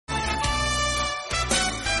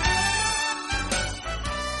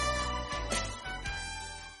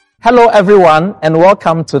Hello, everyone, and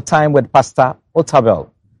welcome to Time with Pastor Otabil,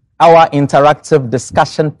 our interactive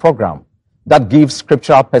discussion program that gives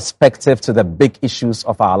scriptural perspective to the big issues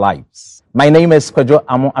of our lives. My name is Kwejo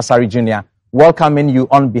Amu Asari Jr., welcoming you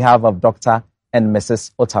on behalf of Dr. and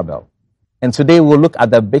Mrs. Otabil. And today we'll look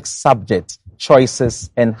at the big subject,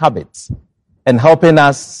 choices and habits. And helping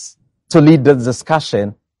us to lead the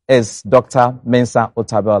discussion is Dr. Mensa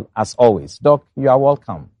Otabil, as always. Doc, you are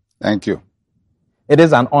welcome. Thank you. It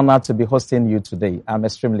is an honor to be hosting you today. I'm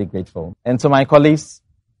extremely grateful. And to my colleagues,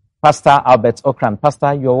 Pastor Albert Okran.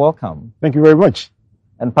 Pastor, you're welcome. Thank you very much.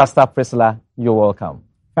 And Pastor Priscilla, you're welcome.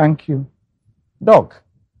 Thank you. Doc,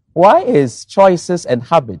 why is choices and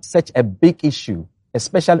habits such a big issue,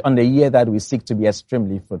 especially on the year that we seek to be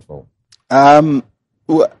extremely fruitful?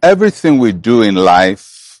 Everything we do in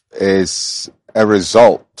life is a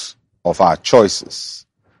result of our choices.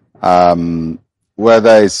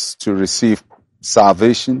 Whether it's to receive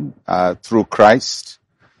salvation through Christ,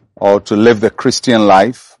 or to live the Christian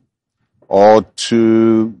life, or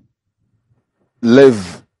to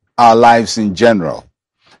live our lives in general.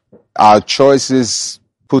 Our choices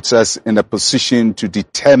puts us in a position to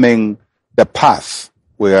determine the path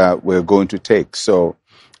we're going to take. So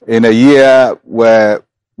in a year where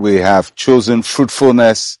we have chosen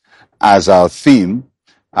fruitfulness as our theme,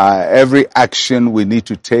 every action we need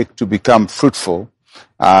to take to become fruitful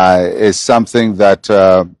is something that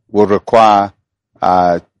will require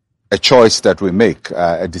a choice that we make,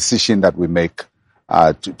 a decision that we make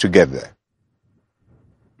to get there.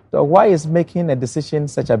 So why is making a decision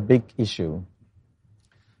such a big issue?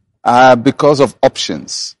 Because of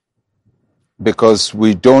options. Because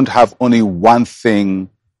we don't have only one thing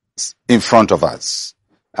in front of us.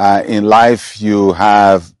 In life, you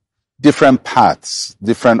have different paths,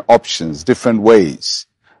 different options, different ways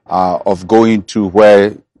of going to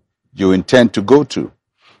where you intend to go to.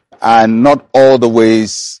 And not all the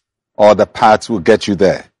ways or the paths will get you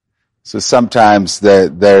there. So sometimes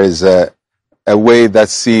there is a way that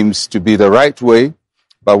seems to be the right way,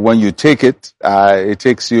 but when you take it, it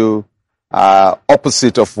takes you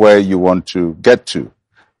opposite of where you want to get to.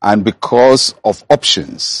 And because of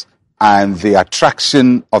options and the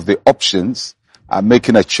attraction of the options,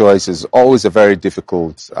 making a choice is always a very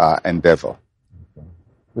difficult endeavor.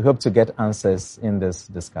 We hope to get answers in these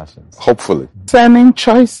discussions. Hopefully. Concerning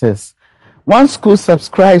choices, one school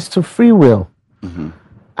subscribes to free will. Mm-hmm.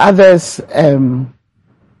 Others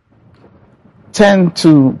tend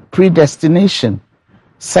to predestination,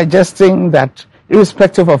 suggesting that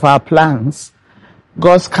irrespective of our plans,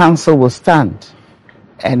 God's counsel will stand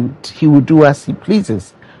and he will do as he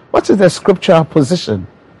pleases. What is the scriptural position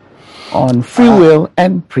on free will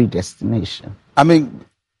and predestination? I mean,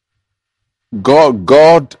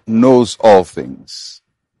 God knows all things,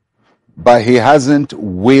 but he hasn't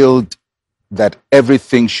willed that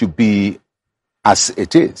everything should be as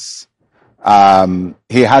it is.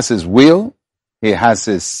 He has his will, he has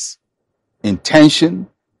his intention,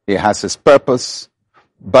 he has his purpose,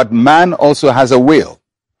 but man also has a will.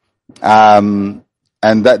 And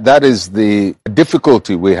that is the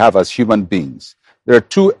difficulty we have as human beings. There are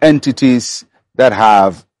two entities that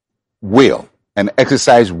have will and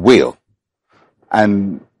exercise will.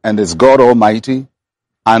 And it's God Almighty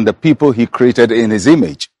and the people he created in his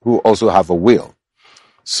image who also have a will.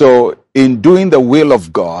 So in doing the will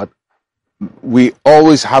of God, we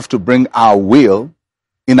always have to bring our will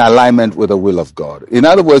in alignment with the will of God. In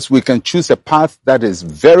other words, we can choose a path that is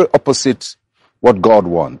very opposite what God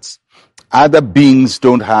wants. Other beings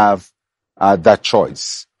don't have that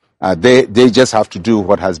choice. They just have to do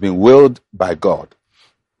what has been willed by God.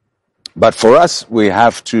 But for us, we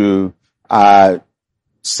have to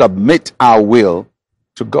submit our will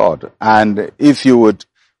to God. And if you would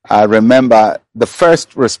remember, the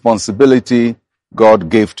first responsibility God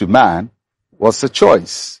gave to man was a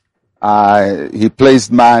choice. He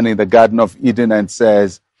placed man in the Garden of Eden and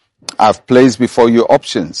says, I've placed before you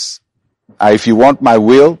options. If you want my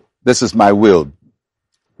will, this is my will.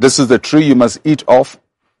 This is the tree you must eat of.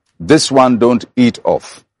 This one don't eat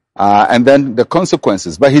of. And then the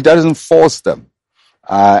consequences. But he doesn't force them.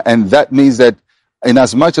 And that means that in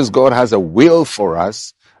as much as God has a will for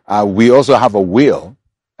us, we also have a will,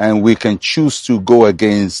 and we can choose to go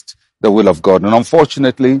against the will of God. And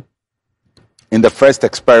unfortunately, in the first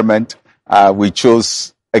experiment, we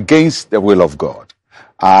chose against the will of God.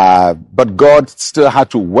 But God still had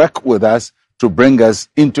to work with us to bring us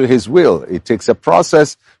into his will. It takes a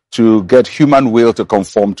process to get human will to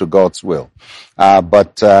conform to God's will.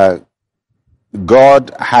 But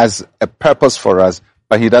God has a purpose for us,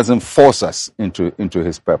 but he doesn't force us into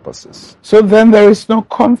his purposes. So then there is no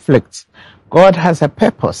conflict God has a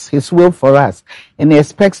purpose, his will for us, and he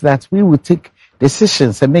expects that we will take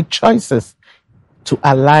decisions and make choices to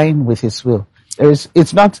align with his will.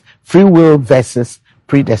 It's not free will versus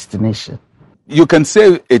predestination. You can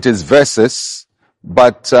say it is versus,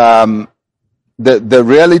 but the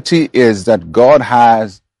reality is that God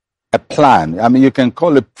has a plan. I mean, you can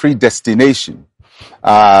call it predestination.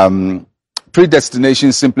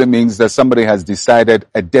 Predestination simply means that somebody has decided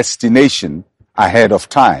a destination ahead of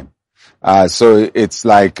time. So it's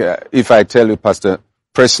like if I tell you, Pastor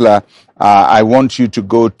Presla, I want you to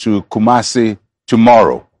go to Kumasi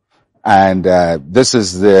tomorrow, and this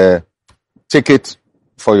is the ticket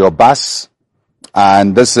for your bus,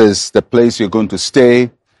 and this is the place you're going to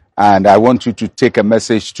stay, and I want you to take a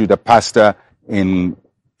message to the pastor in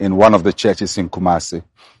one of the churches in Kumasi.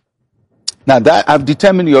 Now that I've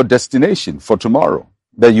determined your destination for tomorrow,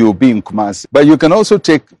 that you will be in Kumasi. But you can also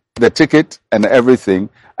take the ticket and everything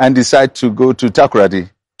and decide to go to Takoradi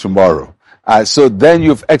tomorrow. So then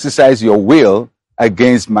you've exercised your will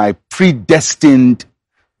against my predestined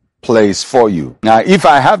place for you. Now, if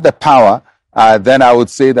I have the power, then I would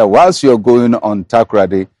say that whilst you're going on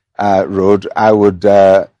Takoradi Road, I would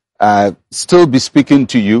still be speaking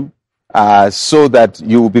to you so that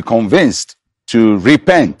you will be convinced to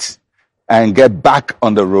repent and get back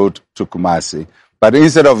on the road to Kumasi. But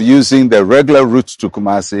instead of using the regular route to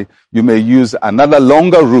Kumasi, you may use another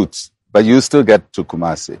longer route, but you still get to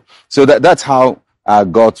Kumasi. So that's how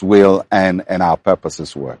God's will and our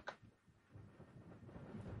purposes work.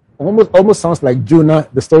 Almost sounds like Jonah,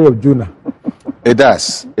 the story of Jonah. It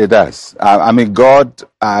does. I mean, God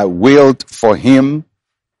willed for him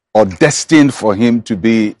or destined for him to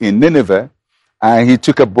be in Nineveh, and he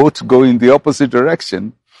took a boat going the opposite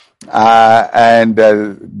direction. And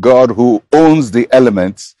God, who owns the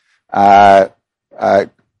elements, made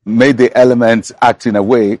the elements act in a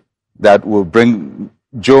way that will bring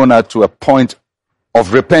Jonah to a point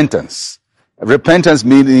of repentance. Repentance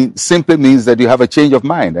simply means that you have a change of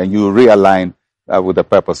mind and you realign with the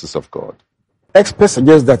purposes of God. Experts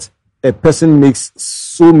suggest that a person makes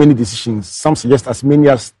so many decisions. Some suggest as many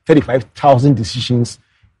as 35,000 decisions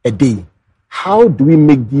a day. How do we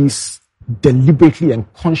make these deliberately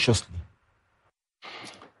and consciously?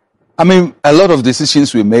 I mean, a lot of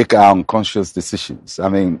decisions we make are unconscious decisions. I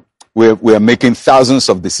mean, we're making thousands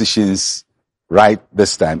of decisions right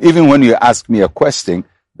this time. Even when you ask me a question,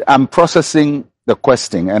 I'm processing the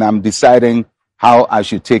question and I'm deciding how I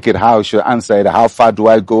should take it, how I should answer it, how far do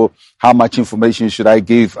I go, how much information should I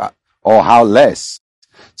give, or how less.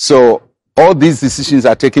 So all these decisions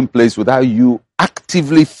are taking place without you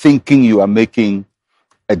actively thinking you are making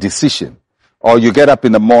a decision. Or you get up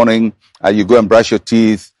in the morning, you go and brush your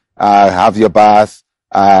teeth, have your bath,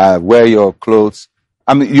 wear your clothes.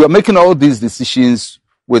 I mean, you're making all these decisions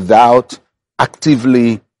without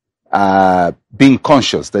actively being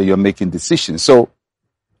conscious that you're making decisions. So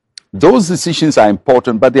those decisions are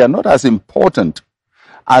important, but they are not as important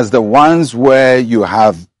as the ones where you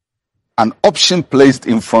have an option placed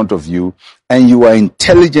in front of you and you are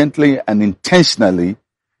intelligently and intentionally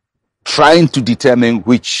trying to determine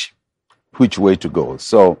which way to go.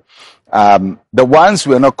 So the ones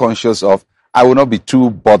we're not conscious of, I will not be too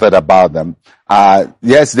bothered about them.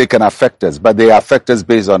 Yes, they can affect us, but they affect us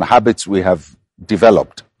based on habits we have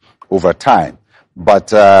developed over time. But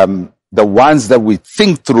the ones that we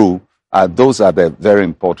think through, those are the very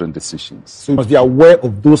important decisions. So you must be aware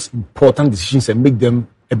of those important decisions and make them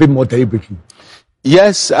a bit more deliberately.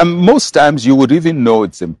 Yes, most times you would even know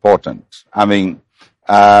it's important. I mean,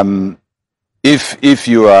 if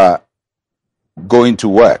you are going to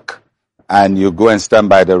work and you go and stand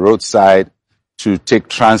by the roadside to take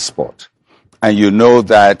transport, and you know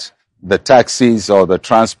that the taxis or the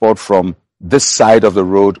transport from this side of the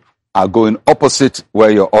road are going opposite where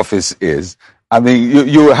your office is, I mean,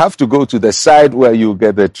 you have to go to the side where you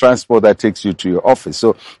get the transport that takes you to your office.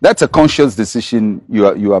 So that's a conscious decision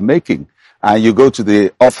you are making. And you go to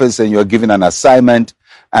the office and you're given an assignment,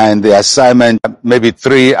 and the assignment, maybe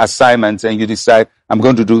 3 assignments, and you decide, I'm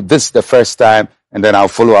going to do this the first time, and then I'll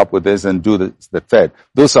follow up with this and do the third.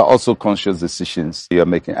 Those are also conscious decisions you're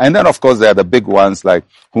making. And then, of course, there are the big ones like,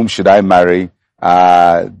 whom should I marry?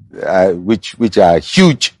 Which are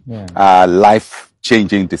huge,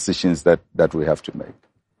 life-changing decisions that we have to make.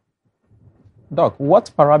 Doc, what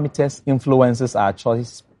parameters influences our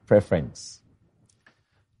choice preference?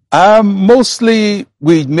 Mostly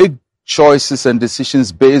we make choices and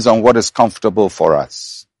decisions based on what is comfortable for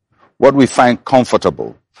us, what we find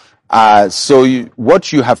comfortable. So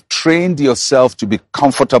what you have trained yourself to be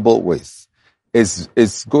comfortable with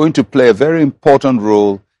is going to play a very important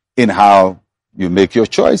role in how you make your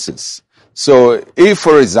choices. So if,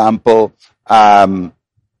 for example,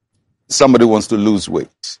 somebody wants to lose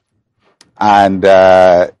weight, and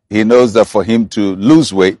he knows that for him to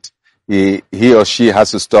lose weight, he or she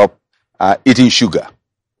has to stop eating sugar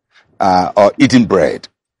or eating bread.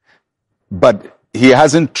 But he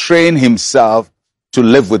hasn't trained himself to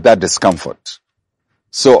live with that discomfort.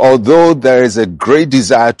 So although there is a great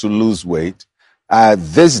desire to lose weight,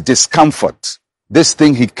 this discomfort, this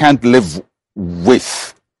thing he can't live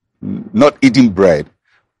with, not eating bread,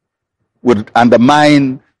 would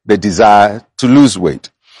undermine the desire to lose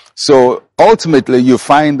weight. So ultimately, you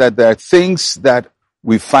find that there are things that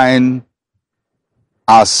we find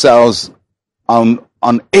ourselves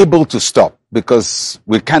unable to stop because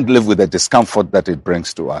we can't live with the discomfort that it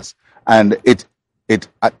brings to us. And it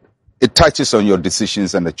touches on your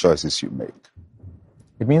decisions and the choices you make.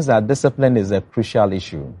 It means that discipline is a crucial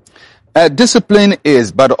issue. Discipline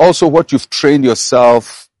is, but also what you've trained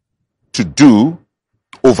yourself to do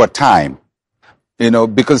over time.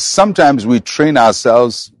 Because sometimes we train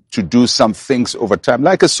ourselves to do some things over time.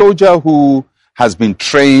 Like a soldier who has been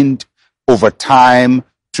trained over time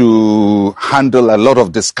to handle a lot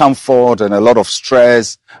of discomfort and a lot of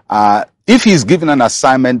stress. If he's given an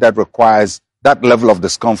assignment that requires that level of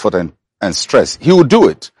discomfort and stress, he will do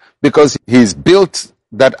it because he's built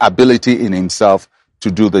that ability in himself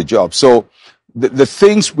to do the job. So the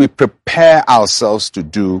things we prepare ourselves to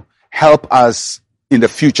do help us in the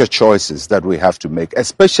future choices that we have to make,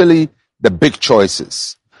 especially the big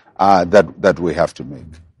choices that we have to make.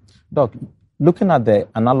 Doc, looking at the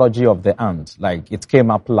analogy of the ant, like it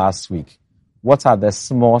came up last week, what are the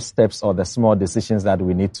small steps or the small decisions that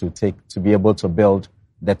we need to take to be able to build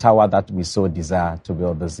the tower that we so desire to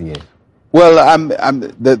build this year? Well,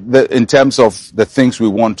 in terms of the things we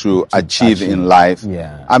want to achieve in life,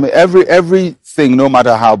 yeah. Everything, no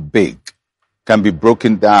matter how big, can be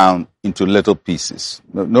broken down into little pieces,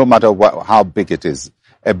 no matter how big it is.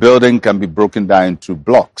 A building can be broken down into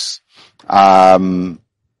blocks. Our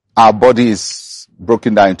body is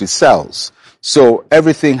broken down into cells. So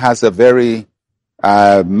everything has a very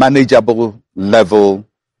manageable level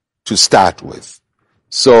to start with.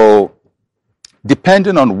 So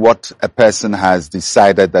depending on what a person has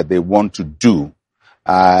decided that they want to do,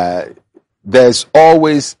 there's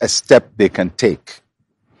always a step they can take.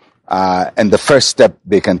 And the first step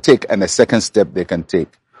they can take and the second step they can take.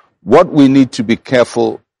 What we need to be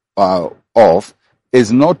careful of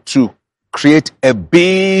is not to create a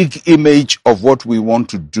big image of what we want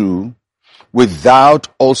to do without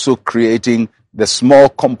also creating the small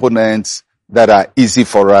components that are easy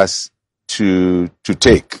for us to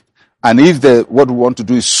take. And if what we want to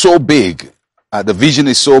do is so big, the vision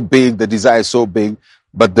is so big, the desire is so big,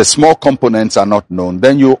 but the small components are not known,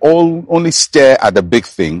 then you only stare at the big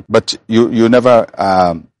thing, but you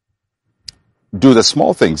never do the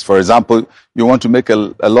small things. For example, you want to make a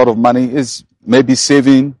lot of money, is maybe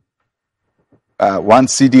saving 1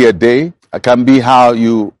 CD a day. It can be how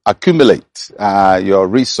you accumulate your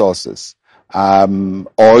resources,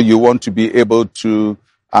 or you want to be able to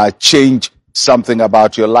change something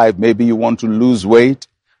about your life. Maybe you want to lose weight.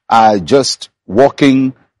 Just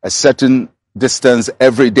walking a certain distance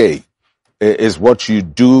every day is what you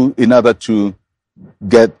do in order to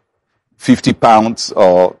get 50 pounds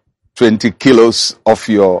or 20 kilos off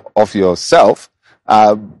yourself.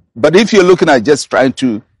 But if you're looking at just trying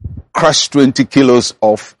to crush 20 kilos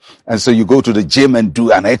off, and so you go to the gym and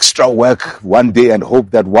do an extra work one day and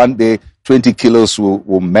hope that one day 20 kilos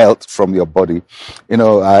will melt from your body.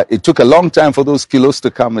 It took a long time for those kilos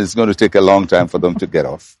to come. It's going to take a long time for them to get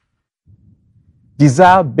off.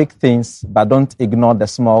 Desire big things, but don't ignore the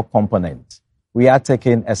small component. We are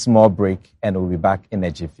taking a small break and we'll be back in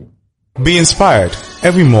a jiffy. Be inspired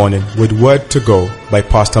every morning with Word to Go by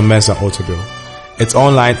Pastor Mensa Otabil. It's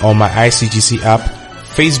online on my ICGC app,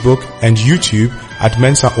 Facebook and YouTube at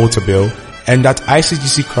Mensa Otabil and at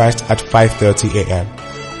ICGC Christ at 5:30 a.m.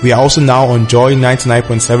 We are also now on Joy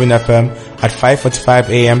 99.7 FM at 5:45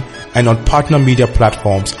 a.m. and on partner media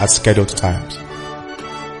platforms at scheduled times.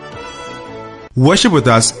 Worship with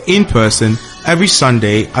us in person every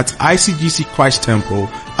Sunday at ICGC Christ Temple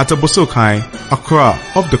at Obosokai, Accra,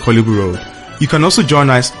 off the Kolibu Road. You can also join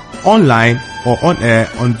us online or on air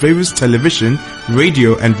on various television,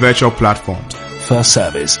 radio and virtual platforms. First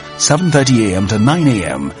service, 7:30 a.m. to 9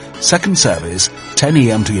 a.m. Second service, 10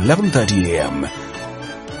 a.m. to 11:30 a.m.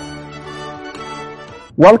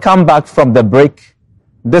 Welcome back from the break.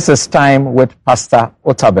 This is Time with Pastor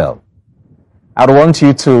Otabil. I want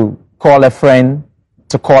you to call a friend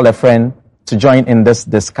to join in this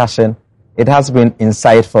discussion. It has been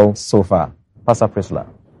insightful so far. Pastor Priscilla.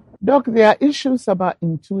 Doc, there are issues about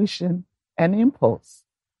intuition and impulse.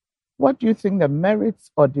 What do you think the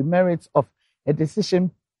merits or demerits of a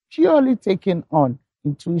decision purely taken on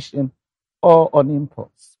intuition or on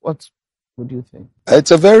impulse? What would you think?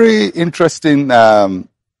 It's a very interesting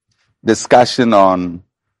discussion on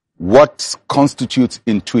what constitutes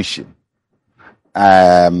intuition,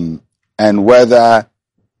 and whether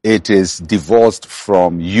it is divorced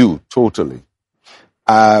from you totally.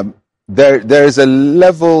 There is a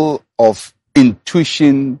level of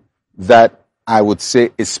intuition that I would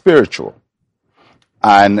say is spiritual.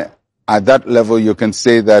 And at that level, you can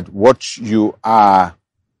say that what you are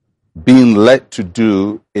being led to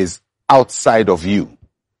do is outside of you.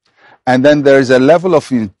 And then there is a level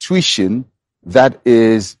of intuition that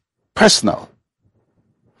is personal.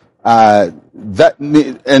 And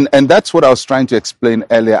that's what I was trying to explain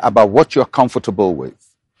earlier about what you're comfortable with.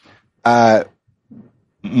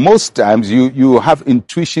 Most times you have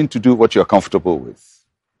intuition to do what you're comfortable with.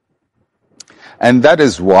 And that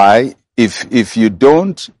is why if you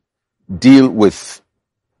don't deal with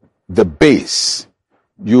the base,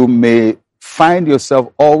 you may find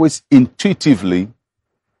yourself always intuitively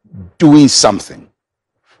doing something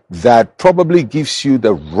that probably gives you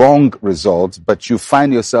the wrong results, but you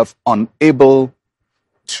find yourself unable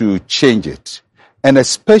to change it. And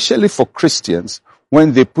especially for Christians,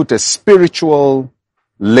 when they put a spiritual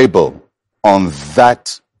label on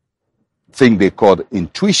that thing they call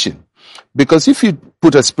intuition. Because if you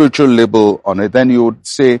put a spiritual label on it, then you would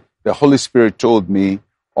say, the Holy Spirit told me,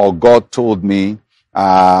 or God told me,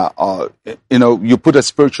 or, you put a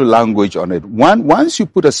spiritual language on it. Once you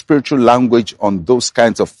put a spiritual language on those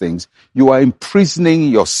kinds of things, you are imprisoning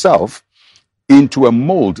yourself into a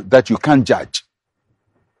mold that you can't judge.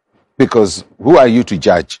 Because who are you to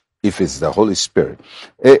judge if it's the Holy Spirit?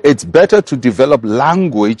 It's better to develop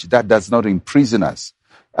language that does not imprison us.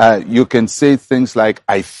 You can say things like,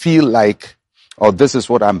 I feel like, or this is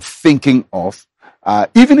what I'm thinking of.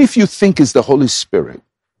 Even if you think it's the Holy Spirit,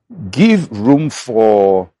 give room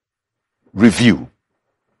for review.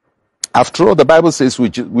 After all, the Bible says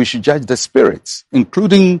we should judge the spirits,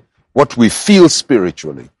 including what we feel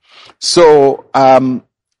spiritually. So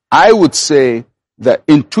I would say that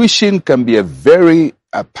intuition can be a very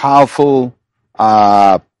powerful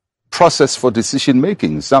process for decision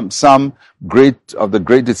making. Some of the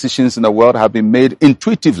great decisions in the world have been made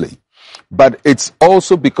intuitively, but it's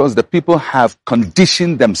also because the people have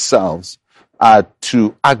conditioned themselves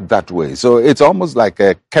to act that way. So it's almost like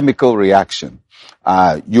a chemical reaction.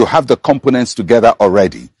 You have the components together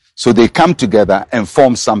already, so they come together and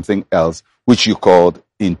form something else, which you called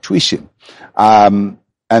intuition. And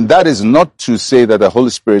that is not to say that the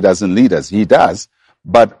Holy Spirit doesn't lead us. He does.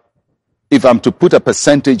 But if I'm to put a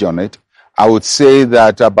percentage on it, I would say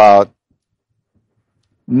that about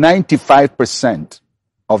 95%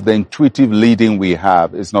 of the intuitive leading we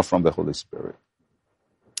have is not from the Holy Spirit.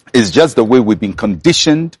 It's just the way we've been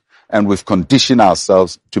conditioned, and we've conditioned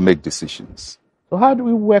ourselves to make decisions. So how do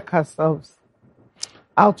we work ourselves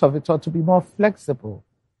out of it, or to be more flexible?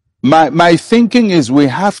 My thinking is we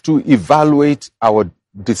have to evaluate our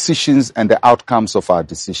decisions and the outcomes of our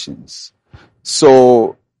decisions.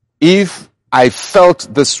 So if I felt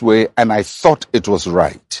this way and I thought it was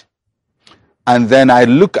right, and then I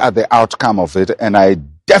look at the outcome of it and I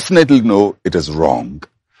definitely know it is wrong,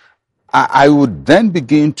 I would then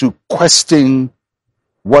begin to question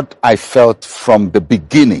what I felt from the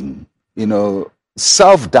beginning.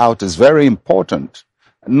 Self-doubt is very important.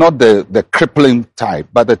 Not the crippling type,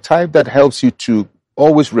 but the type that helps you to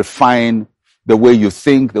always refine the way you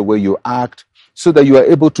think, the way you act, so that you are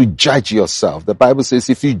able to judge yourself. The Bible says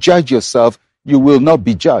if you judge yourself, you will not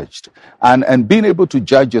be judged. And being able to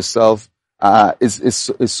judge yourself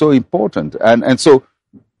is so important. And so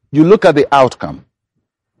you look at the outcome.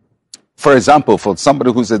 For example, for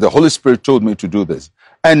somebody who said, the Holy Spirit told me to do this,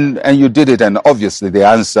 and you did it, and obviously the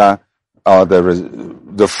answer or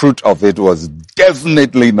the fruit of it was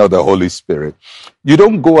definitely not the Holy Spirit. You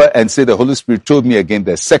don't go and say, the Holy Spirit told me again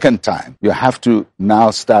the second time. You have to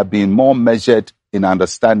now start being more measured in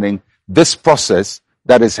understanding this process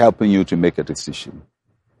that is helping you to make a decision.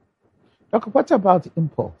 Okay, what about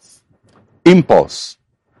impulse? Impulse.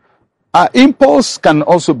 Impulse can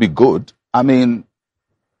also be good. I mean,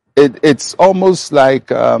 it's almost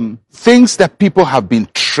like things that people have been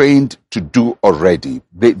trained to do already.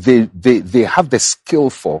 They have the skill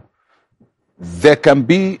for. There can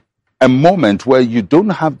be a moment where you don't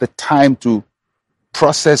have the time to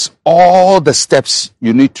process all the steps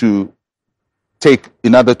you need to take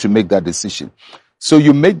in order to make that decision. So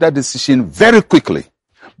you make that decision very quickly.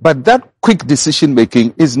 But that quick decision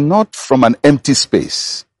making is not from an empty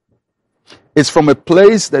space. It's from a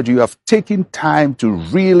place that you have taken time to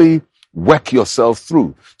really work yourself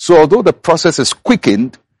through. So although the process is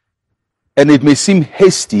quickened and it may seem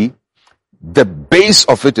hasty, the base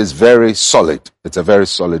of it is very solid. It's a very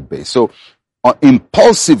solid base. So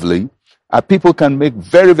impulsively, people can make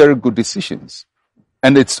very, very good decisions.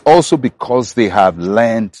 And it's also because they have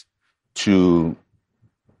learned to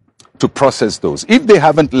process those. If they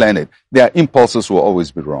haven't learned it, their impulses will always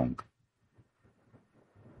be wrong.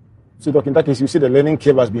 So, Doc, in that case, you see the learning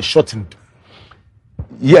curve has been shortened.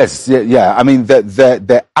 Yes, yeah. I mean,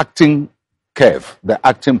 the acting curve, the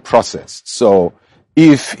acting process. So,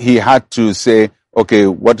 if he had to say, okay,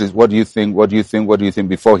 what do you think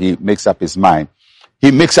before he makes up his mind? He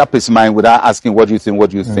makes up his mind without asking, what do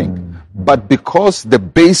you think? But because the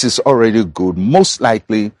base is already good, most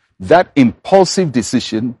likely that impulsive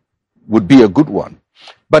decision would be a good one.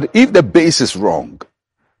 But if the base is wrong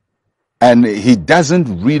and he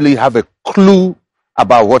doesn't really have a clue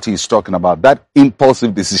about what he's talking about, that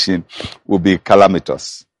impulsive decision will be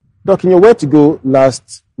calamitous. Doc, in your Word to Go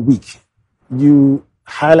last week, you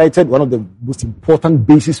highlighted one of the most important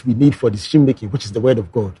bases we need for decision making, which is the Word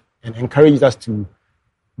of God, and encouraged us to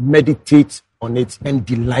meditate on it and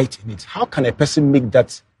delight in it. How can a person make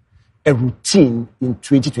that a routine in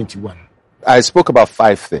 2021? I spoke about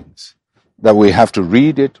 5 things. That we have to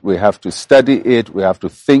read it, we have to study it, we have to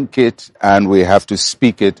think it, and we have to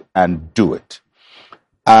speak it and do it.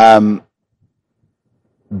 The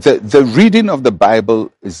reading of the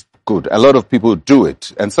Bible is good. A lot of people do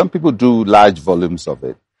it, and some people do large volumes of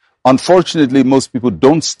it. Unfortunately, most people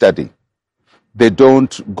don't study. They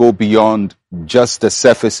don't go beyond just the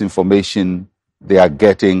surface information they are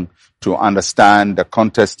getting to understand the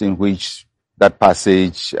context in which that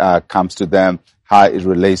passage comes to them, how it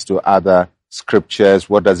relates to other scriptures,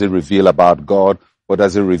 what does it reveal about God, what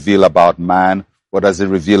does it reveal about man, what does it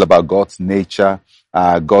reveal about God's nature,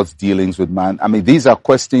 God's dealings with man. I mean, these are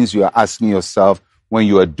questions you are asking yourself when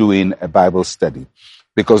you are doing a Bible study.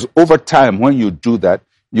 Because over time, when you do that,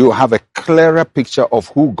 you have a clearer picture of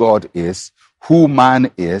who God is, who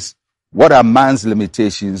man is, what are man's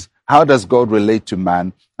limitations, how does God relate to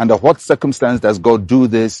man, under what circumstance does God do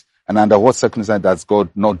this, and under what circumstance does God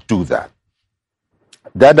not do that.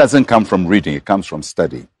 That doesn't come from reading, it comes from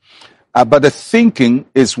study. But the thinking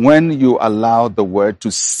is when you allow the word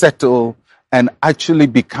to settle and actually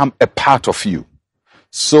become a part of you,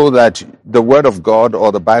 so that the word of God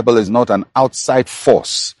or the Bible is not an outside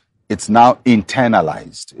force. It's now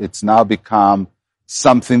internalized. It's now become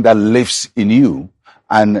something that lives in you.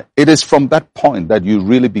 And it is from that point that you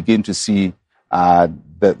really begin to see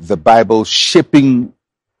the Bible shaping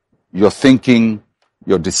your thinking,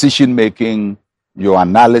 your decision making, your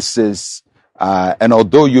analysis. And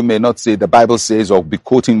although you may not say the Bible says or be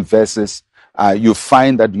quoting verses, you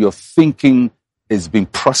find that your thinking is being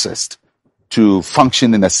processed to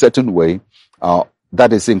function in a certain way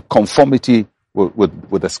that is in conformity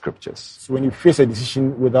with the scriptures. So when you face a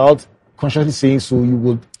decision without consciously saying so, you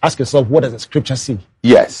will ask yourself, what does the scripture say?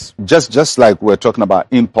 Yes, just like we're talking about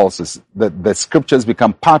impulses, the scriptures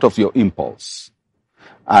become part of your impulse.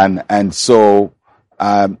 And so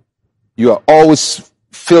you are always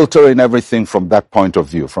filtering everything from that point of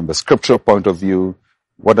view, from the scriptural point of view.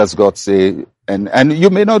 What does God say? And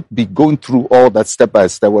you may not be going through all that step by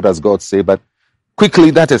step, what does God say, but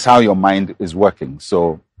quickly that is how your mind is working.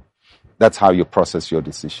 So that's how you process your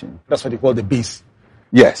decision. That's what they call the base.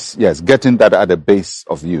 Yes, getting that at the base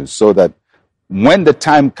of you, so that when the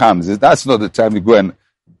time comes, that's not the time you go and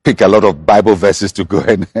pick a lot of Bible verses to go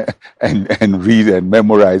and read and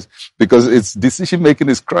memorize, because it's decision making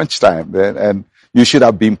is crunch time, and you should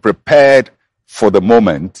have been prepared for the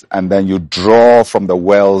moment, and then you draw from the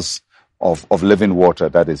wells of living water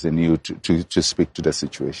that is in you to speak to the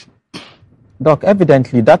situation. Doc,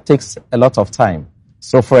 evidently that takes a lot of time.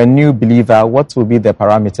 So for a new believer, what will be the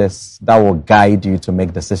parameters that will guide you to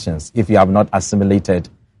make decisions if you have not assimilated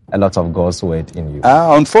a lot of God's word in you?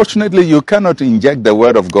 Unfortunately, you cannot inject the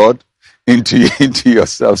word of God into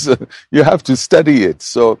yourself. So you have to study it.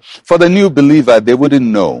 So for the new believer, they wouldn't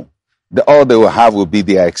know. All they will have will be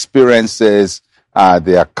their experiences,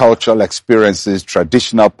 their cultural experiences,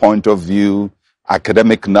 traditional point of view,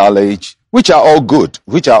 academic knowledge, which are all good.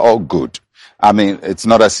 I mean, it's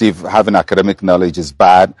not as if having academic knowledge is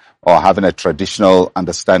bad or having a traditional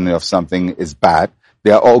understanding of something is bad.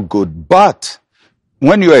 They are all good. But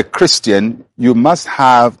when you're a Christian, you must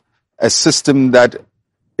have a system that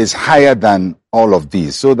is higher than all of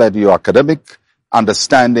these, so that your academic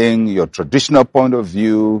understanding, your traditional point of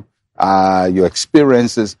view, your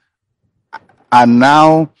experiences are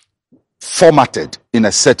now formatted in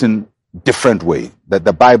a certain different way, that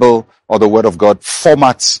the Bible or the Word of God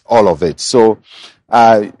formats all of it. So,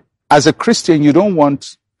 as a Christian, you don't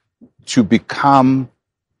want to become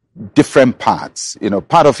different parts. You know,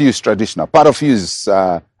 part of you is traditional, part of you is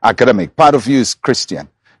academic, part of you is Christian.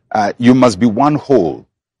 You must be one whole.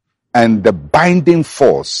 And the binding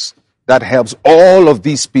force that helps all of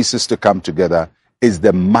these pieces to come together is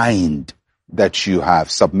the mind that you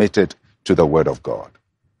have submitted to the Word of God.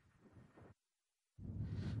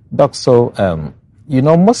 Doc, so,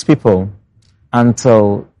 most people,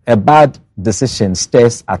 until a bad decision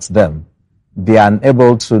stares at them, they are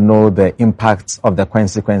unable to know the impact of the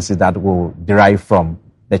consequences that will derive from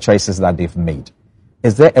the choices that they've made.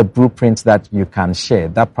 Is there a blueprint that you can share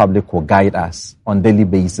that probably could guide us on daily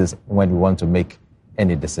basis when we want to make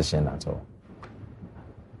any decision at all?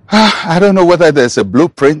 I don't know whether there's a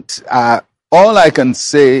blueprint. All I can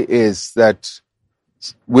say is that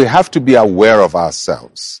we have to be aware of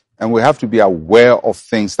ourselves, and we have to be aware of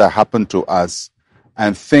things that happen to us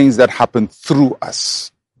and things that happen through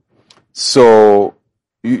us. So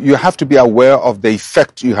you have to be aware of the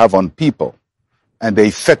effect you have on people and the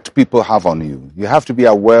effect people have on you. You have to be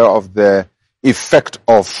aware of the effect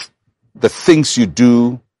of the things you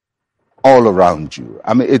do all around you.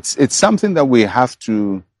 I mean, it's something that we have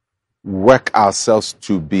to work ourselves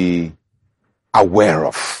to be aware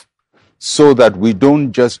of, so that we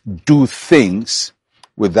don't just do things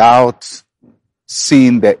without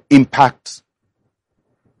seeing the impact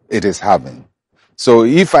it is having. So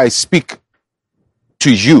if I speak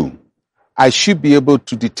to you, I should be able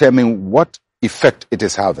to determine what effect it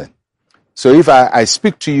is having. So if I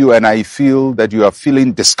speak to you and I feel that you are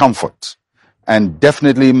feeling discomfort, and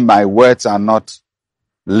definitely my words are not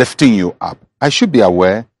lifting you up, I should be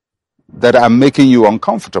aware that I'm making you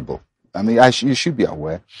uncomfortable. I mean, you should be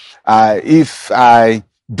aware. If I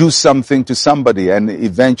do something to somebody and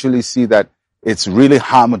eventually see that it's really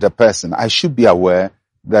harmed the person, I should be aware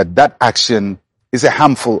that that action is a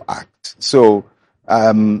harmful act. So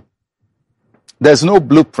there's no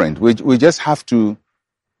blueprint. We just have to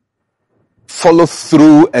follow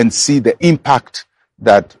through and see the impact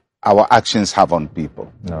that our actions have on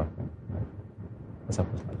people. No.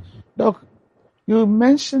 Doc, you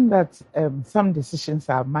mentioned that some decisions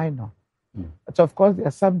are minor. But of course, there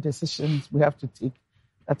are some decisions we have to take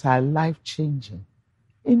that are life-changing.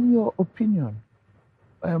 In your opinion,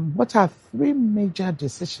 what are 3 major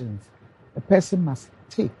decisions a person must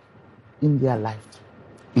take in their life?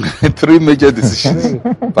 3 major decisions,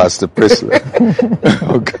 Pastor Presley.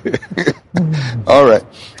 Okay. All right.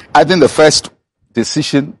 I think the first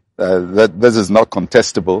decision, that this is not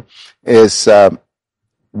contestable, is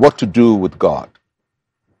what to do with God.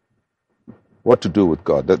 What to do with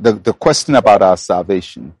God. The question about our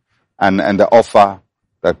salvation and the offer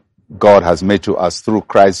that God has made to us through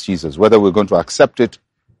Christ Jesus, whether we're going to accept it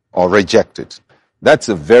or reject it. That's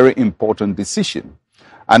a very important decision.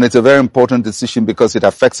 And it's a very important decision because it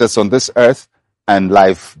affects us on this earth and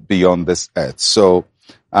life beyond this earth. So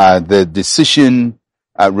the decision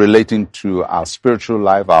relating to our spiritual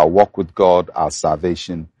life, our walk with God, our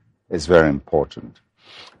salvation is very important.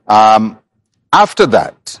 After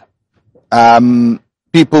that,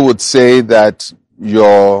 people would say that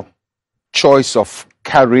your choice of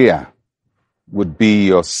career would be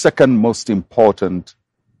your second most important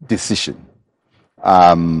decision.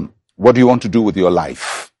 What do you want to do with your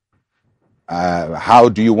life? How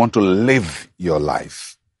do you want to live your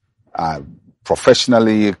life?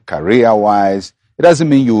 Professionally, career-wise. It doesn't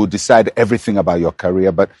mean you will decide everything about your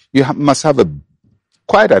career, but you must have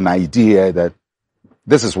quite an idea that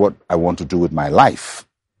this is what I want to do with my life.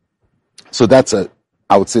 So that's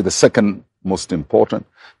I would say the second most important.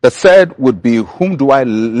 The third would be, whom do I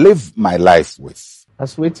live my life with? I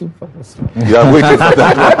was waiting for this one. You are waiting for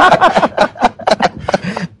that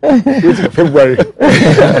one. Waiting for February.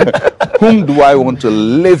 Whom do I want to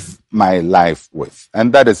live my life with?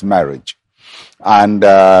 And that is marriage. And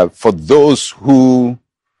for those who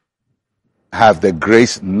have the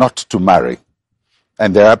grace not to marry,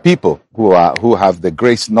 and there are people who have the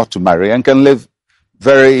grace not to marry and can live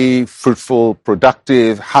very fruitful,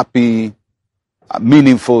 productive, happy,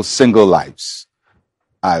 meaningful single lives.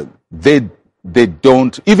 They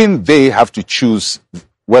don't, even they have to choose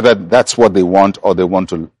whether that's what they want or they want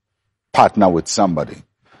to partner with somebody.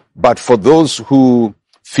 But for those who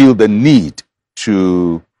feel the need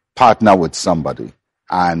to partner with somebody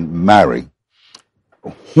and marry,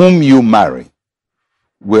 whom you marry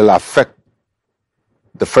will affect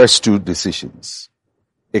the first 2 decisions.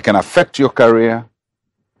 It can affect your career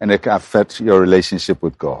and it can affect your relationship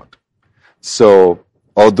with God. So,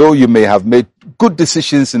 although you may have made good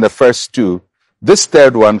decisions in the first 2, This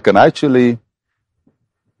third one can actually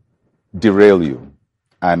derail you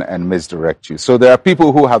and misdirect you. So there are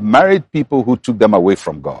people who have married people who took them away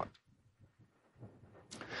from God.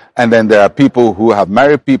 And then there are people who have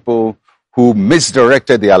married people who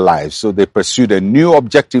misdirected their lives. So they pursued a new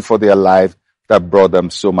objective for their life that brought them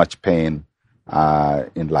so much pain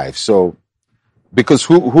in life. So because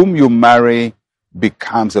whom you marry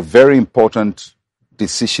becomes a very important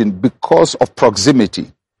decision because of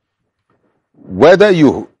proximity. Whether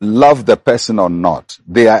you love the person or not,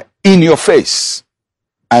 they are in your face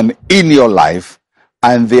and in your life,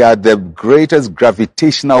 and they are the greatest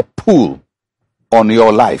gravitational pull on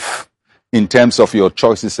your life in terms of your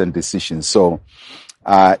choices and decisions. So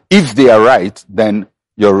if they are right, then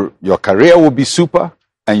your career will be super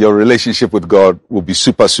and your relationship with God will be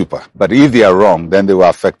super. But if they are wrong, then they will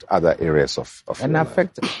affect other areas of and your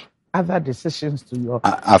affect life. other decisions to your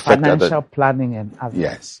Affect financial planning and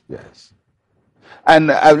others. Yes. And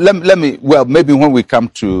let me, well, maybe when we come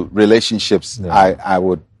to relationships, I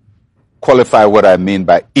would qualify what I mean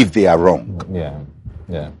by if they are wrong.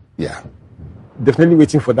 Yeah. Definitely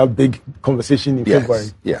waiting for that big conversation in February.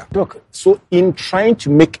 Yeah. Doc, so in trying to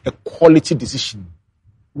make a quality decision,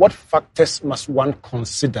 what factors must one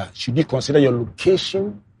consider? Should you consider your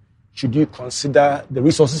location? Should you consider the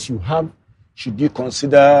resources you have? Should you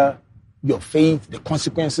consider your faith, the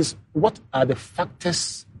consequences? What are the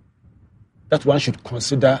factors that one should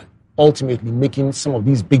consider ultimately making some of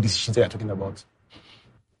these big decisions that you're talking about?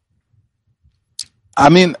 I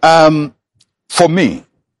mean, for me,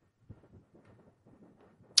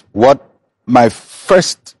 what my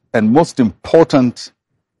first and most important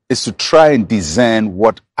is to try and discern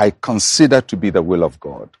what I consider to be the will of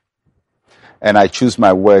God. And I choose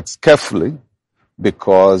my words carefully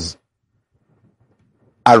because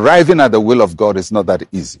arriving at the will of God is not that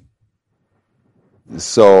easy.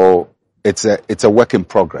 So it's a work in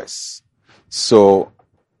progress. So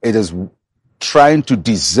it is trying to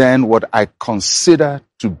discern what I consider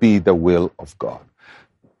to be the will of God.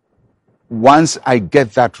 Once I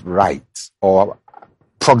get that right or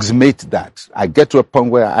approximate that, I get to a point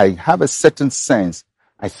where I have a certain sense,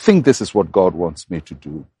 I think this is what God wants me to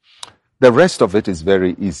do. The rest of it is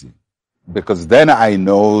very easy because then I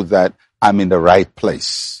know that I'm in the right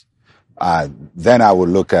place. Then I will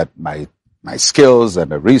look at my skills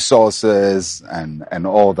and the resources and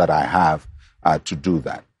all that I have to do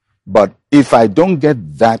that. But if I don't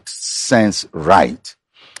get that sense right,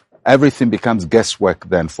 everything becomes guesswork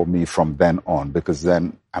then for me from then on, because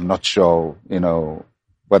then I'm not sure,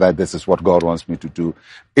 whether this is what God wants me to do.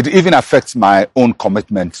 It even affects my own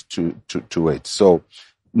commitment to it. So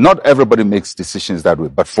not everybody makes decisions that way.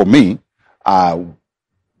 But for me,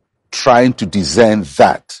 trying to discern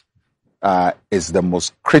that is the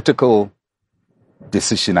most critical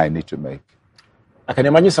decision I need to make. I can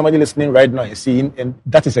imagine somebody listening right now and saying, and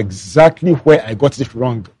that is exactly where I got it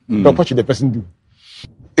wrong. But what should the person do?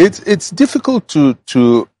 It's difficult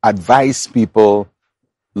to advise people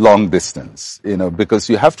long distance, because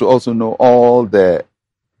you have to also know all the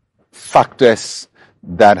factors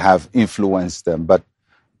that have influenced them. But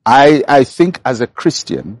I think as a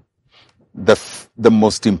Christian, the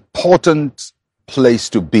most important place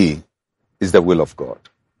to be is the will of God.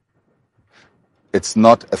 It's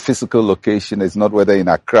not a physical location. It's not whether in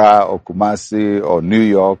Accra or Kumasi or New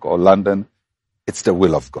York or London. It's the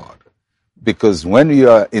will of God. Because when you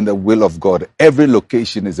are in the will of God, every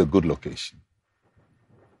location is a good location.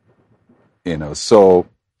 So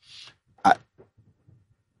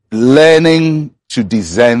learning to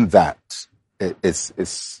discern that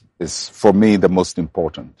is for me the most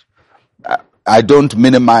important. I don't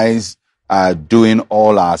minimize doing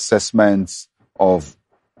all our assessments of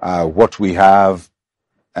what we have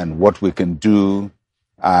and what we can do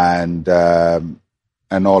and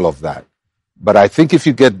all of that. But I think if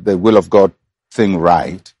you get the will of God thing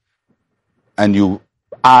right and you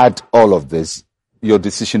add all of this, your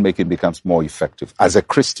decision making becomes more effective as a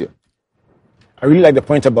Christian. I really like the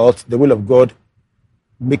point about the will of God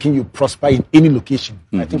making you prosper in any location.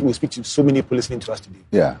 I think we'll speak to so many people listening to us today.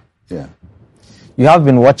 Yeah. You have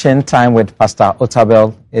been watching Time with Pastor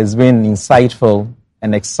Otabil. It's been insightful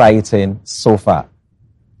and exciting so far.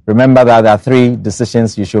 Remember that there are 3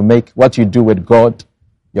 decisions you should make: what you do with God,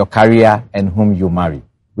 your career, and whom you marry.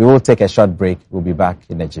 We will take a short break. We'll be back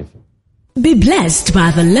in a jiffy. Be blessed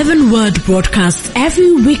by the Living Word broadcasts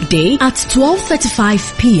every weekday at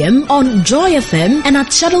 12:35 p.m. on Joy FM and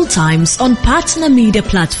at Shuttle Times on partner media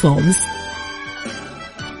platforms.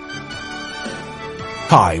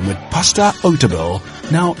 Time with Pastor Otabil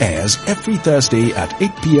now airs every Thursday at 8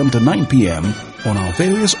 p.m. to 9 p.m. on our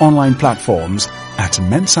various online platforms at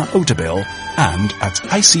Mensa Otabil and at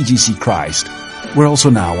ICGC Christ. We're also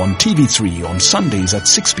now on TV3 on Sundays at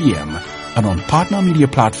 6 p.m. and on partner media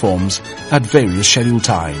platforms at various scheduled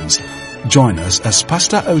times. Join us as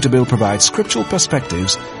Pastor Otabil provides scriptural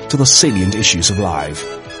perspectives to the salient issues of life.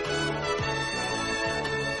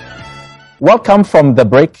 Welcome from the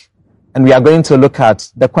break, and we are going to look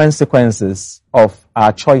at the consequences of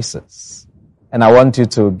our choices. And I want you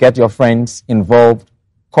to get your friends involved,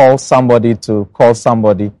 call somebody,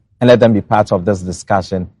 and let them be part of this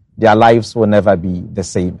discussion. Their lives will never be the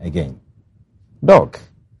same again. Doc,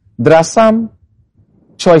 there are some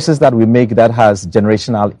choices that we make that has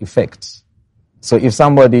generational effect. So if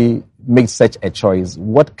somebody makes such a choice,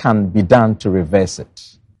 what can be done to reverse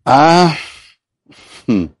it? I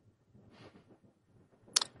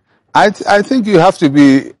think you have to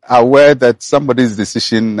be aware that somebody's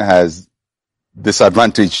decision has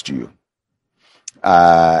disadvantaged you.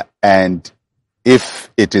 And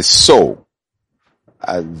if it is so,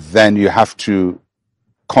 then you have to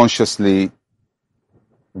consciously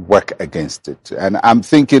work against it. And I'm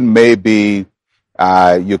thinking maybe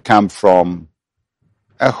you come from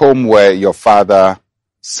a home where your father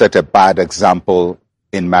set a bad example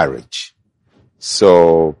in marriage.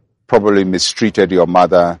 So probably mistreated your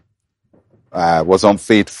mother, was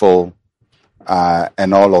unfaithful,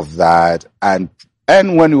 and all of that. And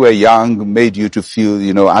when you were young, made you to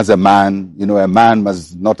feel, as a man, a man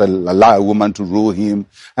must not allow a woman to rule him,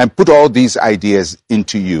 and put all these ideas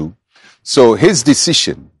into you. So his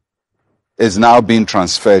decision is now being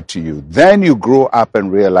transferred to you. Then you grow up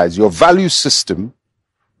and realize your value system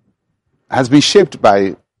has been shaped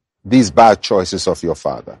by these bad choices of your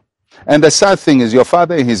father. And the sad thing is your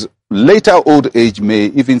father in his later old age may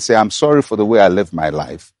even say, I'm sorry for the way I lived my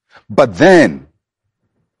life. But then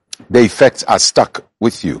the effects are stuck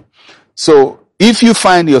with you. So if you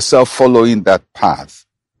find yourself following that path,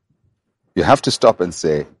 you have to stop and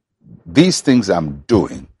say, these things I'm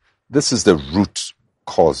doing, this is the root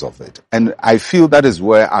cause of it. And I feel that is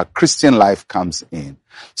where our Christian life comes in.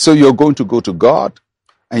 So you're going to go to God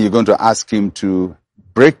and you're going to ask him to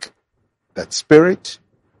break that spirit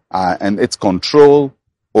and its control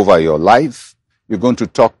over your life. You're going to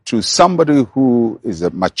talk to somebody who is a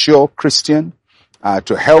mature Christian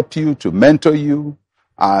to help you, to mentor you,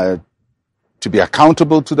 to be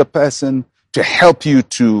accountable to the person, to help you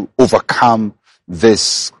to overcome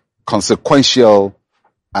this consequential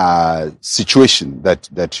situation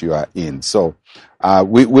that you are in. So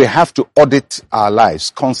we have to audit our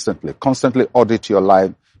lives constantly audit your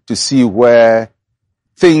life to see where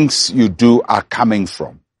things you do are coming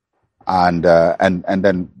from, and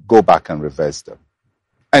then go back and reverse them.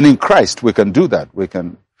 And in Christ we can do that. We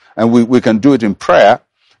can do it in prayer.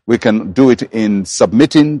 We can do it in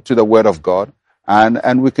submitting to the Word of God,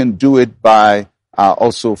 and we can do it by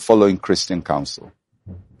also following Christian counsel.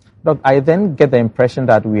 Doc, I then get the impression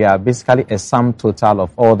that we are basically a sum total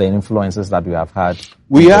of all the influences that we have had.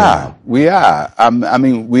 We are. We are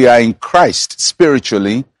in Christ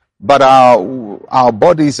spiritually, but our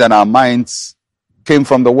bodies and our minds came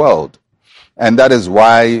from the world. And that is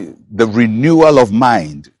why the renewal of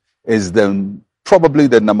mind is probably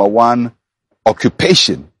the number one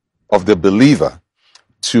occupation of the believer,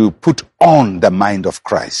 to put on the mind of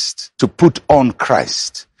Christ, to put on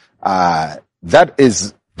Christ. That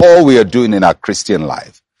is all we are doing in our Christian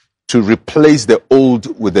life, to replace the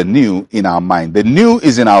old with the new in our mind. The new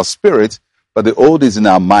is in our spirit, but the old is in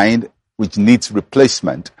our mind, which needs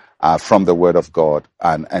replacement from the Word of God,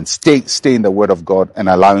 and stay in the Word of God and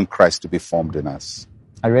allowing Christ to be formed in us.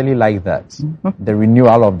 I really like that. Mm-hmm. The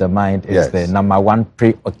renewal of the mind is the number one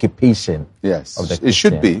preoccupation of the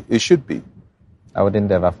Christian. It should be. I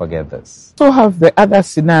wouldn't ever forget this. So have the other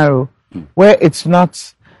scenario where it's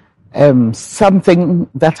not something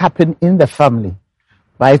that happened in the family,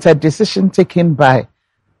 but it's a decision taken by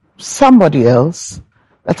somebody else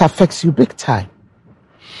that affects you big time.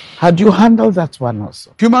 How do you handle that one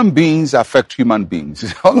also? Human beings affect human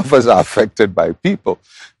beings. All of us are affected by people.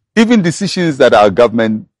 Even decisions that our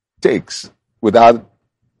government takes without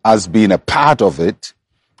us being a part of it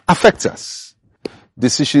affect us.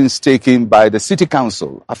 Decisions taken by the city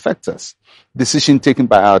council affect us. Decision taken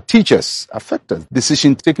by our teachers affect us.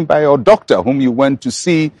 Decision taken by your doctor whom you went to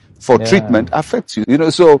see for treatment affects you.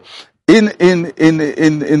 So in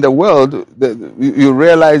the world, you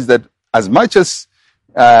realize that as much as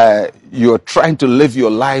you're trying to live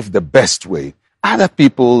your life the best way, other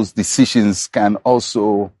people's decisions can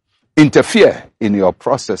also interfere in your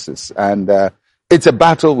processes. And it's a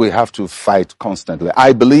battle we have to fight constantly.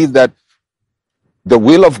 I believe that the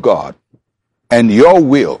will of God and your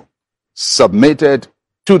will submitted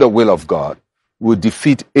to the will of God, will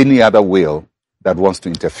defeat any other will that wants to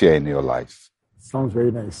interfere in your life. Sounds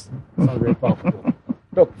very nice. Sounds very powerful.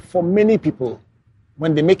 Look, for many people,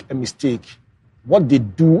 when they make a mistake, what they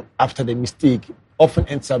do after the mistake often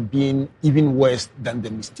ends up being even worse than the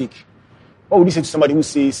mistake. What would you say to somebody who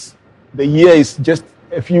says, the year is just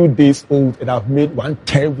a few days old and I've made one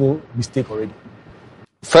terrible mistake already?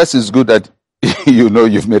 First, it's good that you know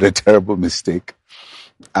you've made a terrible mistake.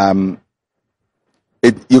 You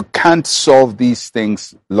can't solve these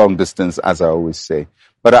things long distance, as I always say.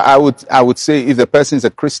 But I would say if the person is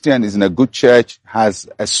a Christian, is in a good church, has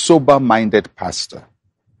a sober-minded pastor,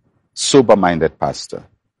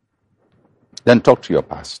 then talk to your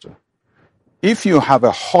pastor. If you have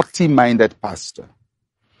a haughty-minded pastor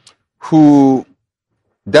who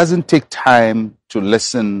doesn't take time to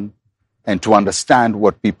listen and to understand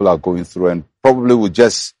what people are going through and probably will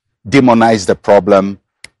just demonize the problem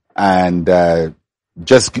and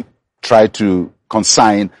just try to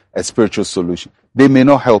consign a spiritual solution, they may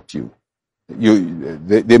not help you.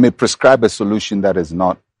 They may prescribe a solution that is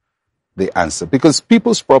not the answer, because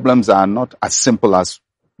people's problems are not as simple as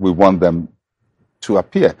we want them to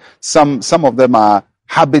appear. Some of them are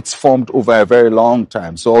habits formed over a very long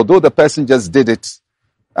time. So although the person just did it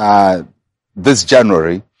this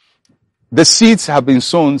January, the seeds have been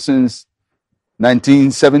sown since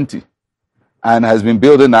 1970 and has been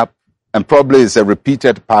building up, and probably is a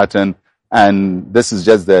repeated pattern, and this is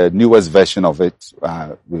just the newest version of it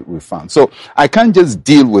we found. So I can't just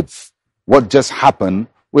deal with what just happened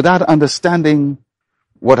without understanding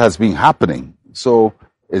what has been happening. So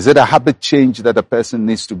is it a habit change that a person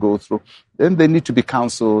needs to go through? Then they need to be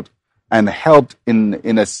counseled and helped in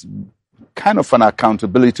a kind of an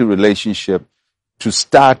accountability relationship to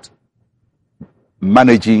start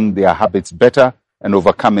managing their habits better and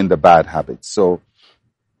overcoming the bad habits. So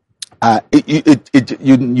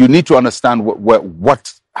you need to understand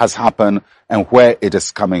what has happened and where it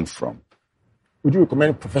is coming from. Would you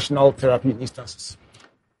recommend professional therapy in instances?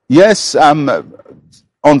 Yes.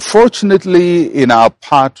 Unfortunately, in our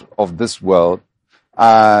part of this world,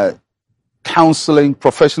 counseling,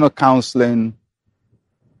 professional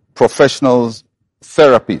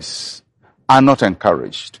therapies are not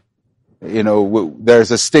encouraged. You know,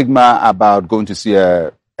 there's a stigma about going to see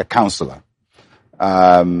a counselor,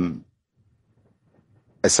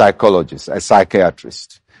 a psychologist, a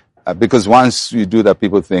psychiatrist, because once you do that,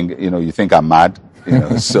 people think, you think I'm mad,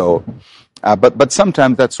 so, but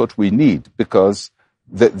sometimes that's what we need, because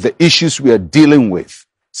the issues we are dealing with,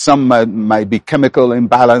 some might be chemical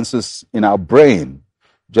imbalances in our brain,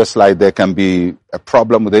 just like there can be a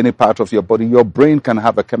problem with any part of your body. Your brain can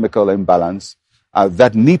have a chemical imbalance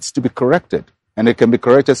that needs to be corrected, and it can be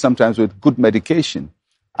corrected sometimes with good medication.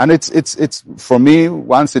 And it's for me,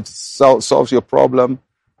 once it solves your problem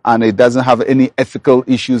and it doesn't have any ethical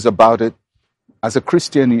issues about it, as a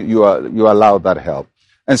Christian, you allow that help.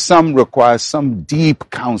 And some require some deep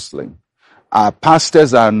counseling.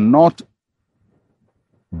 Pastors are not,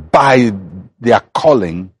 by their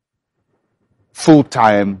calling,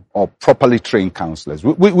 full-time or properly trained counselors.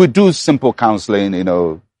 We do simple counseling,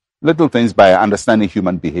 little things by understanding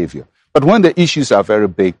human behavior. But when the issues are very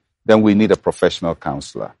big, then we need a professional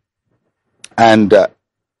counselor. And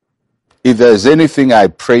if there's anything I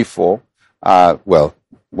pray for,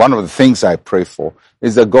 one of the things I pray for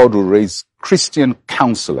is that God will raise Christian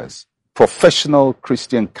counselors, professional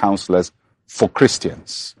Christian counselors for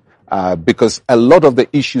Christians. Because a lot of the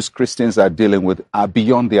issues Christians are dealing with are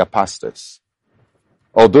beyond their pastors.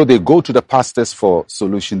 Although they go to the pastors for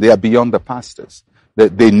solution, they are beyond the pastors.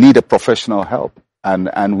 They need a professional help.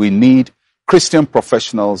 And we need Christian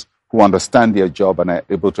professionals who understand their job and are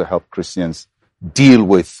able to help Christians deal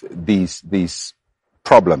with these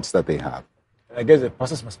problems that they have. I guess the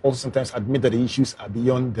pastors must also sometimes admit that the issues are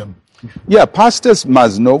beyond them. Yeah, pastors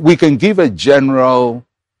must know. We can give a general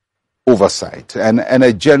oversight and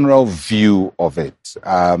a general view of it.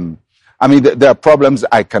 There are problems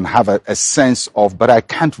I can have a sense of, but I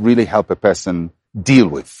can't really help a person deal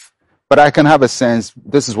with. But I can have a sense,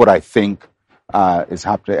 this is what I think is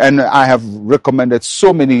happening. And I have recommended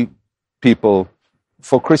so many people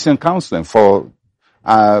for Christian counseling, for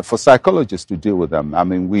psychologists to deal with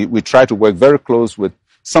them. We try to work very close with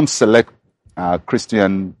some select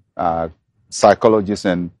Christian psychologists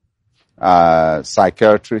and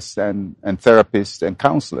psychiatrists and therapists and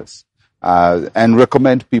counselors, and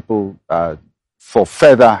recommend people for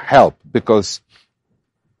further help, because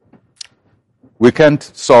we can't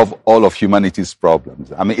solve all of humanity's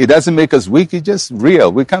problems. It doesn't make us weak, it's just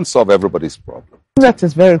real. We can't solve everybody's problem. That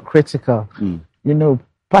is very critical.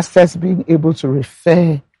 Pastors being able to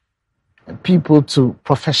refer people to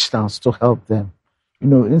professionals to help them.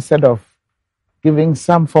 Instead of giving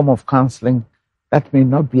some form of counseling that may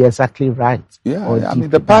not be exactly right. Yeah, I mean,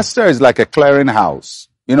 the pastor is like a clearinghouse.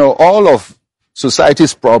 All of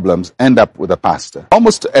society's problems end up with a pastor.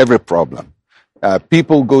 Almost every problem.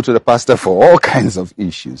 People go to the pastor for all kinds of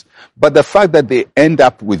issues. But the fact that they end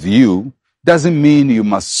up with you doesn't mean you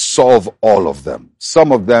must solve all of them.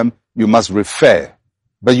 Some of them you must refer.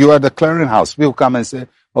 But you are the clearinghouse. People come and say,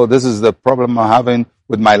 oh, this is the problem I'm having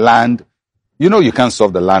with my land. You can't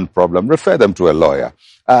solve the land problem. Refer them to a lawyer.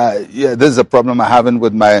 This is a problem I'm having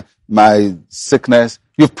with my sickness.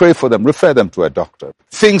 You pray for them. Refer them to a doctor.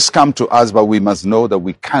 Things come to us, but we must know that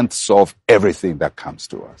we can't solve everything that comes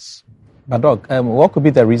to us. But Doc, what could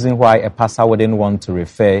be the reason why a pastor wouldn't want to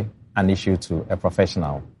refer an issue to a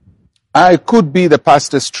professional? It could be the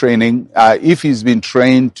pastor's training. If he's been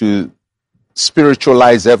trained to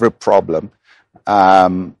spiritualize every problem,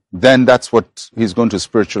 then that's what he's going to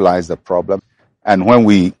spiritualize the problem. And when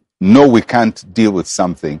we know we can't deal with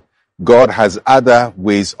something, God has other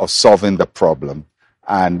ways of solving the problem.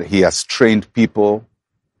 And he has trained people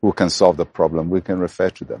who can solve the problem. We can refer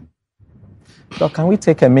to them. So can we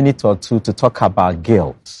take a minute or two to talk about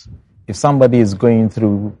guilt? If somebody is going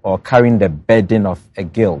through or carrying the burden of a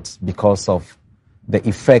guilt because of the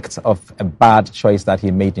effect of a bad choice that he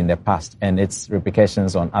made in the past and its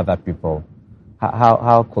repercussions on other people,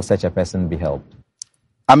 how could such a person be helped?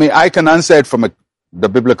 I mean, I can answer it from the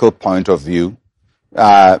biblical point of view.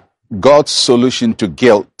 God's solution to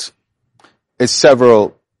guilt is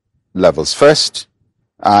several levels. First,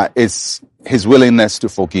 is his willingness to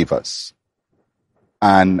forgive us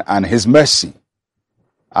and his mercy.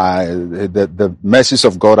 The mercies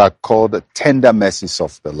of God are called the tender mercies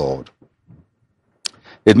of the Lord.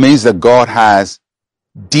 It means that God has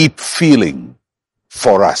deep feeling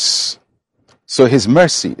for us. So his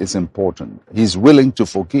mercy is important. He's willing to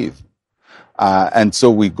forgive. And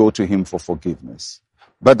so we go to him for forgiveness.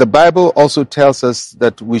 But the Bible also tells us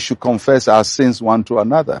that we should confess our sins one to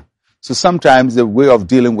another. So sometimes the way of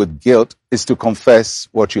dealing with guilt is to confess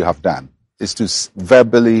what you have done, is to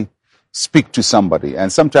verbally speak to somebody.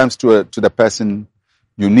 And sometimes to the person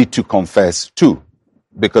you need to confess to,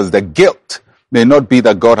 because the guilt may not be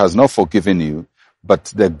that God has not forgiven you, but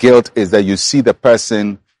the guilt is that you see the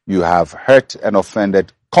person you have hurt and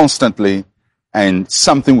offended constantly, and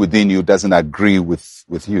something within you doesn't agree with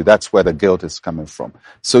you. That's where the guilt is coming from.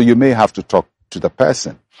 So you may have to talk to the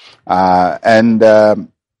person. I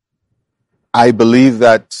believe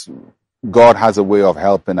that God has a way of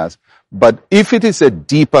helping us. But if it is a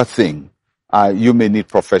deeper thing, you may need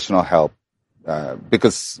professional help.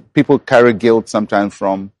 Because people carry guilt sometimes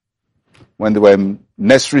from when they were in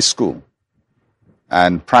nursery school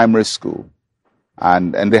and primary school.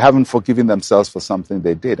 And they haven't forgiven themselves for something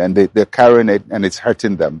they did. And they're carrying it, and it's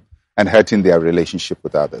hurting them and hurting their relationship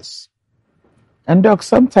with others. And Doc,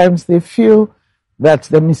 sometimes they feel that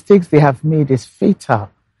the mistakes they have made is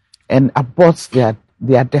fatal and aborts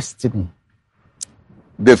their destiny.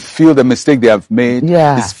 They feel the mistake they have made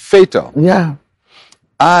is fatal. Yeah.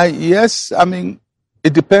 Yes, I mean,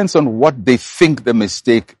 it depends on what they think the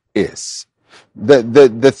mistake is.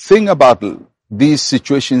 The thing about these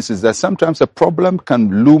situations is that sometimes a problem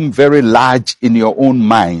can loom very large in your own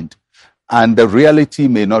mind, and the reality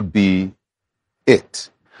may not be it.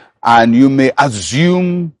 And you may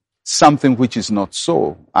assume something which is not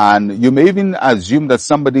so. And you may even assume that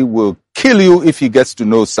somebody will kill you if he gets to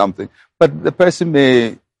know something. But the person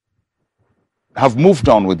may have moved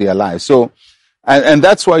on with their life. So, and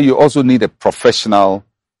that's why you also need a professional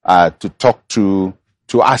to talk to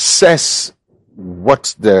assess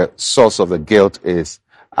what the source of the guilt is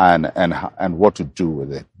and what to do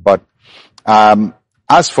with it. But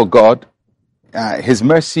as for God, his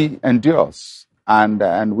mercy endures,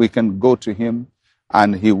 and we can go to him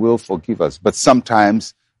and he will forgive us. But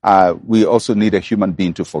sometimes we also need a human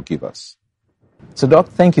being to forgive us. So, Doc,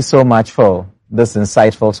 thank you so much for this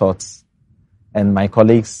insightful thoughts. And my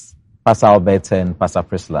colleagues, Pastor Albert and Pastor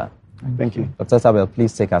Priscilla. Thank you. Dr. Otabil,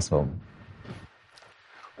 please take us home.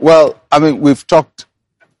 Well, I mean, we've talked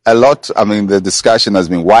a lot. I mean, the discussion has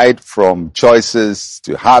been wide, from choices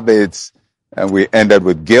to habits, and we ended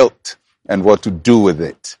with guilt and what to do with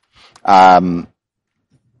it.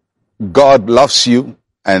 God loves you,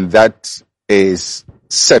 and that is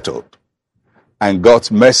settled. And God's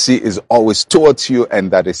mercy is always towards you, and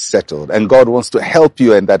that is settled. And God wants to help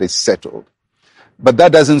you, and that is settled. But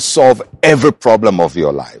that doesn't solve every problem of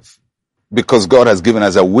your life, because God has given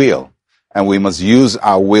us a will, and we must use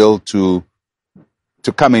our will to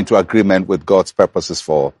come into agreement with God's purposes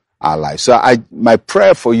for our life. So my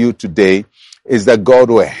prayer for you today is that God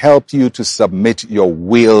will help you to submit your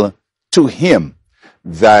will to Him,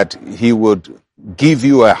 that He would give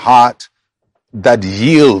you a heart that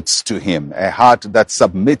yields to Him, a heart that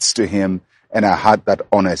submits to Him, and a heart that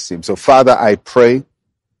honors Him. So, Father, I pray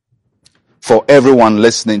for everyone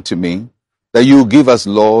listening to me, that you give us,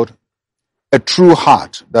 Lord, a true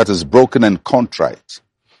heart that is broken and contrite,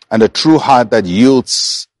 and a true heart that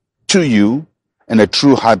yields to you, and a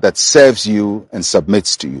true heart that serves you and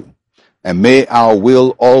submits to you. And may our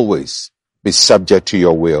will always be subject to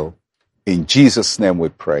your will. In Jesus' name we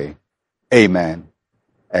pray. Amen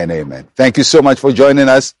and amen. Thank you so much for joining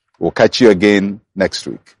us. We'll catch you again next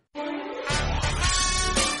week.